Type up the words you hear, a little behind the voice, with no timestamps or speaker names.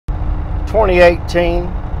2018,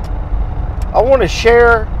 I want to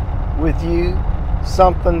share with you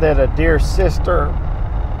something that a dear sister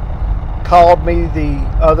called me the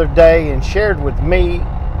other day and shared with me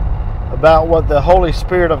about what the Holy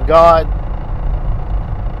Spirit of God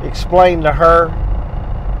explained to her.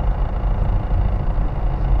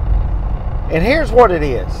 And here's what it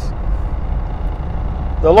is.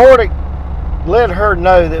 The Lord let her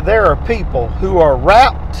know that there are people who are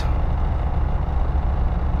wrapped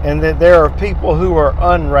and that there are people who are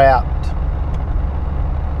unwrapped.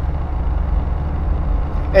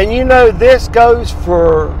 And you know, this goes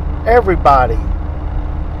for everybody.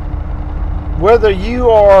 Whether you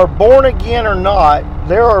are born again or not,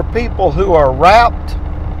 there are people who are wrapped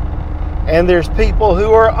and there's people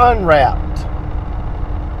who are unwrapped.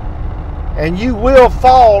 And you will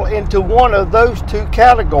fall into one of those two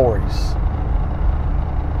categories.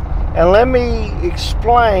 And let me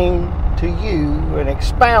explain to you and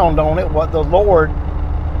expound on it what the Lord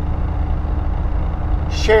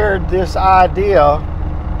shared this idea,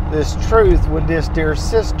 this truth with this dear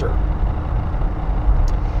sister.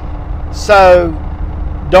 So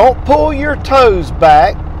don't pull your toes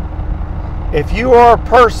back. If you are a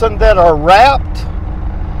person that are wrapped,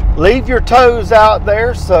 leave your toes out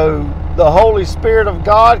there so the Holy Spirit of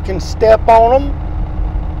God can step on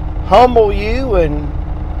them, humble you, and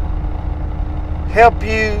help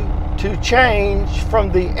you to change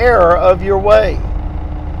from the error of your way.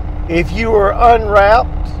 If you are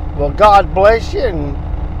unwrapped, well, God bless you, and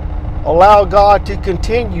allow God to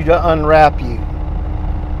continue to unwrap you.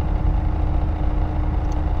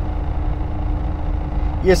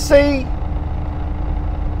 You see,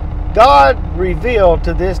 God revealed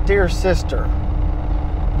to this dear sister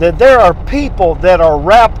that there are people that are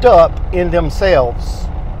wrapped up in themselves,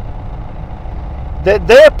 that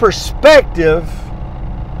their perspective,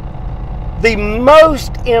 the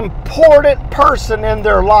most important person in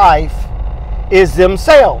their life is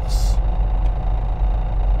themselves.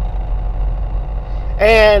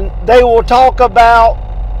 And they will talk about,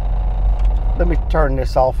 let me turn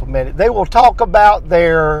this off a minute. They will talk about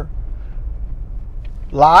their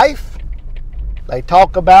life. They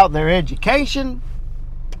talk about their education.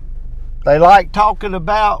 They like talking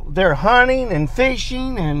about their hunting and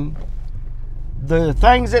fishing and the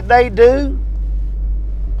things that they do.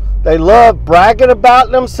 They love bragging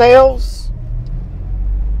about themselves.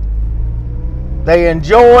 They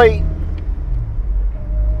enjoy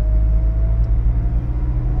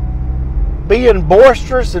being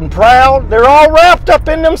boisterous and proud. They're all wrapped up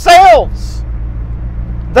in themselves.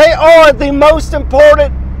 They are the most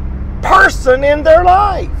important person in their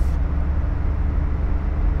life.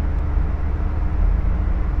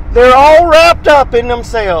 They're all wrapped up in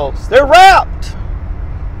themselves. They're wrapped.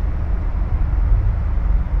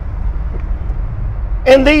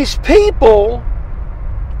 And these people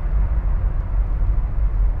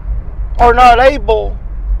are not able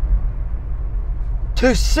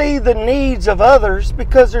to see the needs of others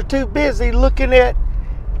because they're too busy looking at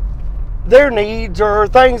their needs or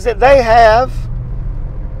things that they have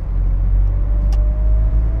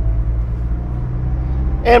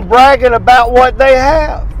and bragging about what they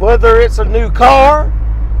have, whether it's a new car,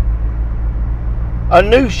 a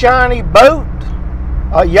new shiny boat,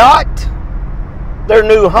 a yacht, their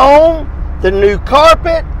new home, the new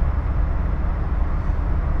carpet.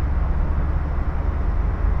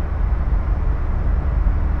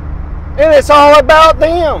 And it's all about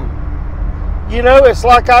them. You know, it's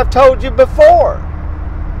like I've told you before.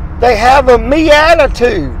 They have a me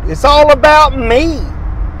attitude. It's all about me.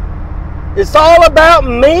 It's all about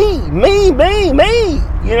me. Me,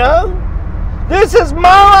 you know. This is my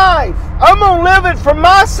life. I'm going to live it for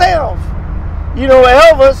myself. You know,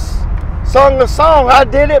 Elvis sung the song, I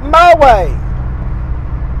did it my way.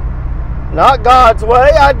 Not God's way,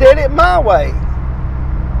 I did it my way.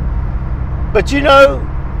 But you know,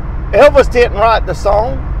 Elvis didn't write the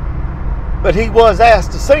song, but he was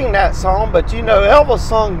asked to sing that song. But you know, Elvis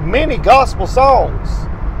sung many gospel songs.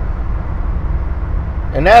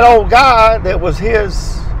 And that old guy that was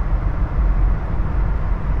his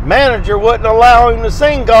manager wouldn't allow him to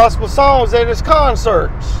sing gospel songs at his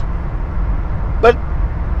concerts. But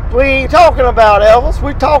we ain't talking about Elvis.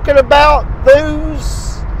 We're talking about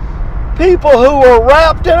those people who are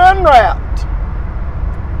wrapped and unwrapped.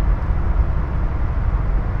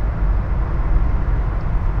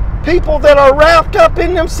 People that are wrapped up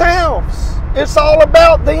in themselves. It's all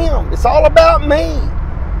about them. It's all about me.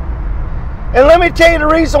 And let me tell you the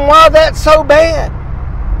reason why that's so bad.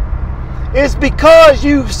 It's because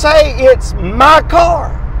you say it's my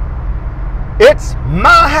car. It's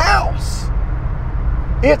my house.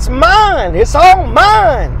 It's mine. It's all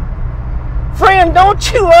mine. Friend,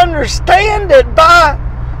 don't you understand that by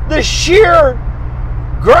the sheer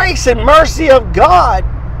grace and mercy of God,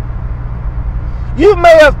 you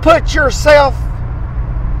may have put yourself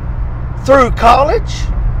through college,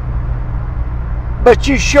 but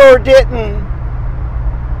you sure didn't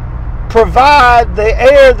provide the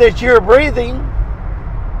air that you're breathing.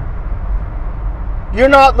 You're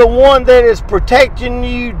not the one that is protecting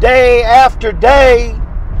you day after day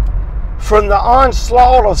from the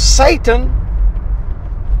onslaught of Satan.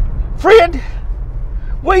 Friend,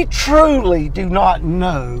 we truly do not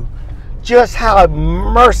know just how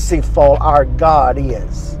merciful our God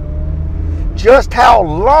is. Just how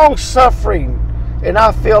long-suffering, and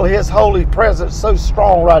I feel His holy presence so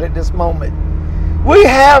strong right at this moment. We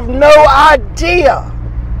have no idea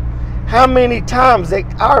how many times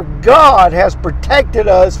that our God has protected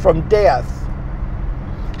us from death.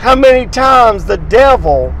 How many times the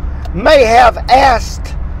devil may have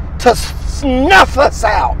asked to snuff us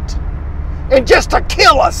out and just to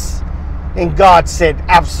kill us. And God said,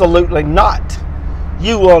 absolutely not.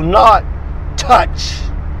 You will not touch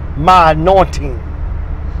my anointing.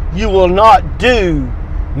 You will not do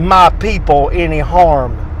my people any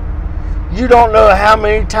harm. You don't know how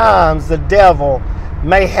many times the devil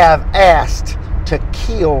may have asked to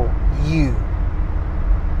kill you.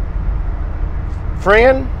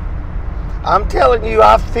 Friend, I'm telling you,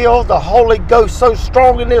 I feel the Holy Ghost so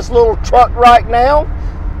strong in this little truck right now,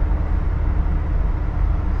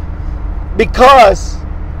 because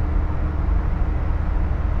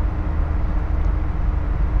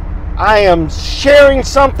I am sharing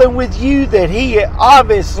something with you that He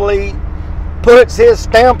obviously puts His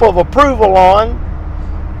stamp of approval on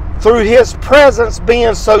through His presence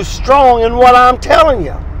being so strong in what I'm telling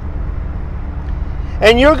you.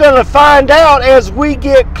 And you're going to find out as we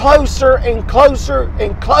get closer and closer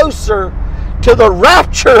and closer to the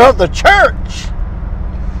rapture of the church,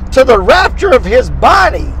 to the rapture of His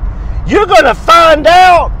body, you're going to find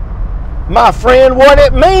out, my friend, what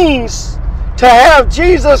it means to have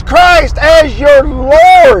Jesus Christ as your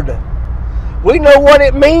Lord. We know what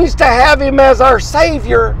it means to have Him as our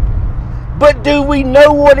Savior, but do we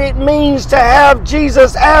know what it means to have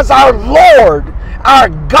Jesus as our Lord, our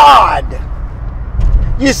God?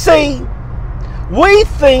 You see, we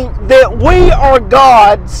think that we are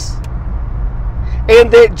God's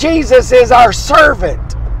and that Jesus is our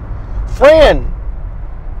servant. Friend,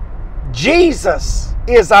 Jesus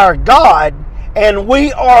is our God and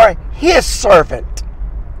we are His servant.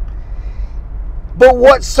 But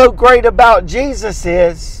what's so great about Jesus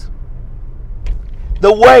is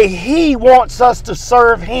the way He wants us to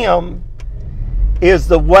serve Him is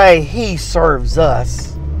the way He serves us.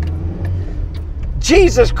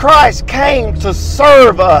 Jesus Christ came to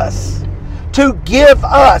serve us, to give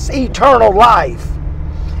us eternal life.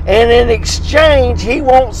 And in exchange, He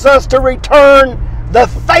wants us to return the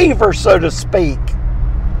favor, so to speak.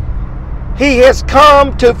 He has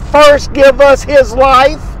come to first give us His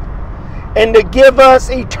life and to give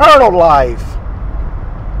us eternal life.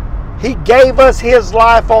 He gave us His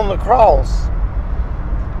life on the cross.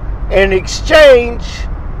 In exchange,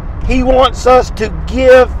 He wants us to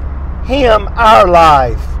give Him our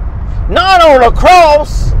life. Not on a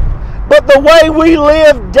cross, but the way we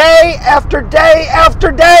live day after day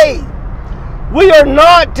after day. We are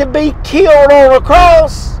not to be killed on a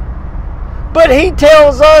cross, but He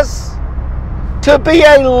tells us to be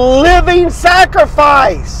a living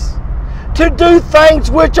sacrifice, to do things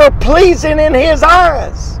which are pleasing in His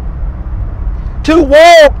eyes, to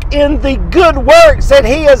walk in the good works that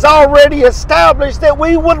He has already established that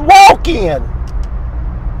we would walk in.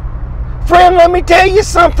 Friend, let me tell you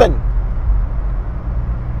something.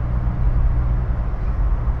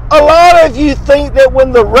 A lot of you think that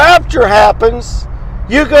when the rapture happens,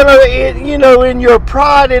 you're going to, in your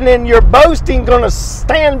pride and in your boasting, going to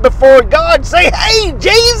stand before God and say, "Hey,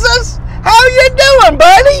 Jesus, how you doing,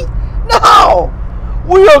 buddy?" No,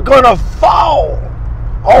 we are going to fall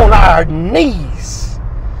on our knees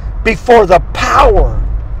before the power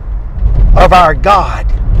of our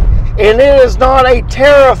God. And it is not a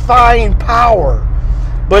terrifying power,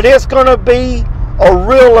 but it's going to be a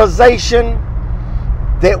realization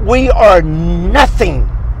that we are nothing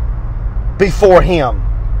before Him.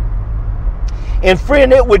 And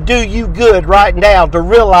friend, it would do you good right now to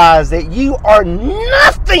realize that you are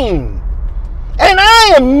nothing. And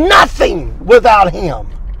I am nothing without Him.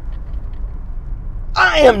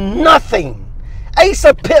 I am nothing.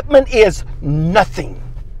 Asa Pittman is nothing.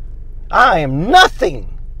 I am nothing.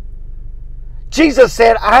 Jesus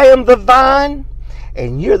said, "I am the vine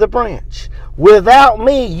and you're the branch. Without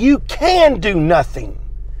me, you can do nothing."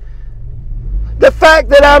 The fact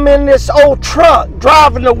that I'm in this old truck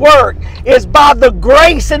driving to work is by the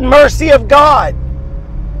grace and mercy of God.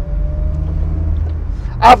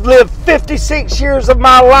 I've lived 56 years of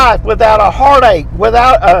my life without a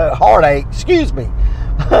heartache, excuse me.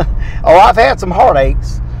 Oh, I've had some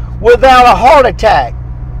heartaches. Without a heart attack,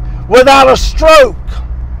 without a stroke.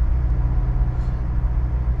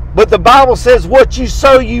 But the Bible says what you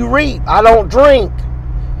sow, you reap. I don't drink.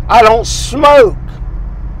 I don't smoke.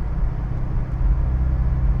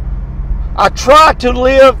 I try to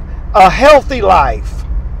live a healthy life.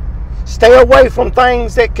 Stay away from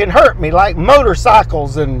things that can hurt me, like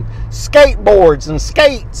motorcycles and skateboards and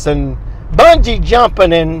skates and bungee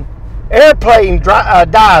jumping and airplane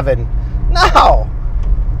diving. No.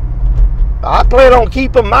 I plan on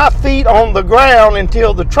keeping my feet on the ground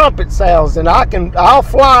until the trumpet sounds, and I'll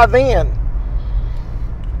fly then.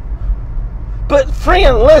 But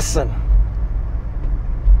friend, listen.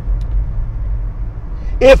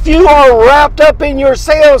 If you are wrapped up in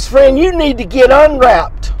yourselves, friend, you need to get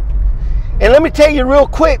unwrapped. And let me tell you real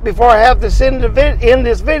quick before I have this end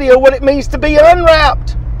this video what it means to be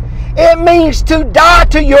unwrapped. It means to die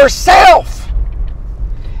to yourself.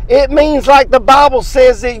 It means, like the Bible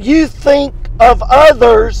says, that you think of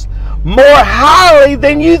others more highly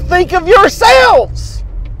than you think of yourselves.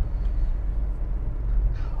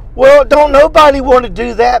 Well, don't nobody want to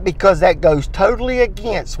do that, because that goes totally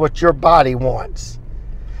against what your body wants.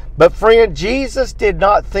 But friend, Jesus did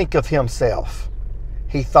not think of himself.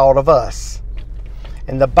 He thought of us.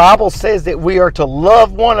 And the Bible says that we are to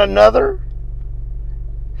love one another,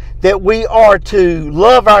 that we are to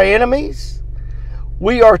love our enemies,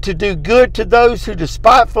 we are to do good to those who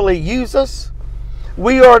despitefully use us,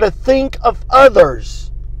 we are to think of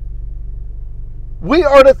others. We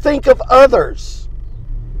are to think of others.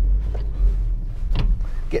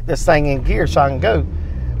 Get this thing in gear so I can go.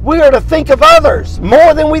 We are to think of others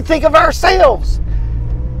more than we think of ourselves.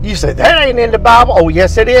 You say, that ain't in the Bible. Oh,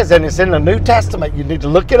 yes, it is. And it's in the New Testament. You need to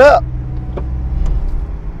look it up.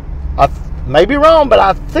 I may be wrong, but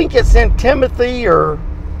I think it's in Timothy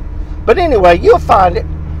but anyway, you'll find it.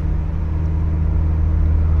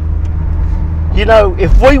 You know,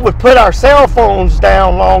 if we would put our cell phones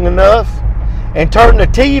down long enough and turn the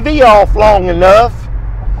TV off long enough,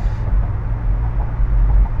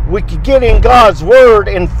 we could get in God's Word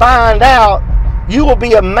and find out. You will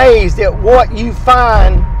be amazed at what you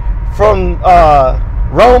find from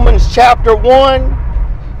Romans chapter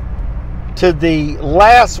 1 to the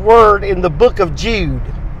last word in the book of Jude.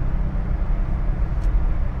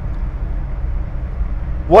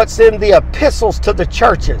 What's in the epistles to the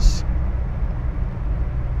churches.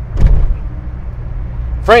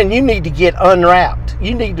 Friend, you need to get unwrapped.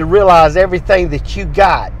 You need to realize everything that you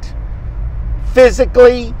got,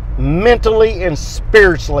 physically, mentally, and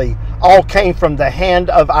spiritually, all came from the hand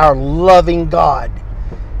of our loving God.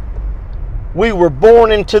 We were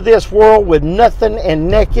born into this world with nothing and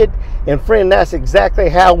naked. And friend, that's exactly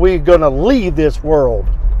how we're going to leave this world.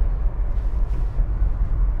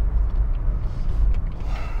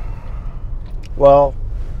 Well,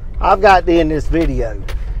 I've got to end this video.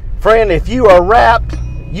 Friend, if you are wrapped,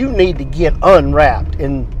 you need to get unwrapped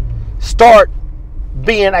and start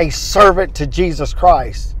being a servant to Jesus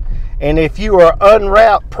Christ. And if you are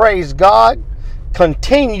unwrapped, praise God,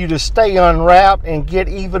 continue to stay unwrapped and get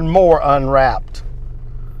even more unwrapped,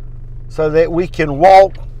 so that we can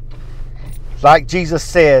walk like Jesus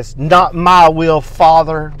says, not my will,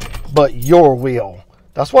 Father, but your will.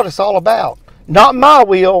 That's what it's all about. Not my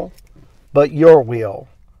will, but your will.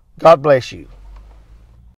 God bless you.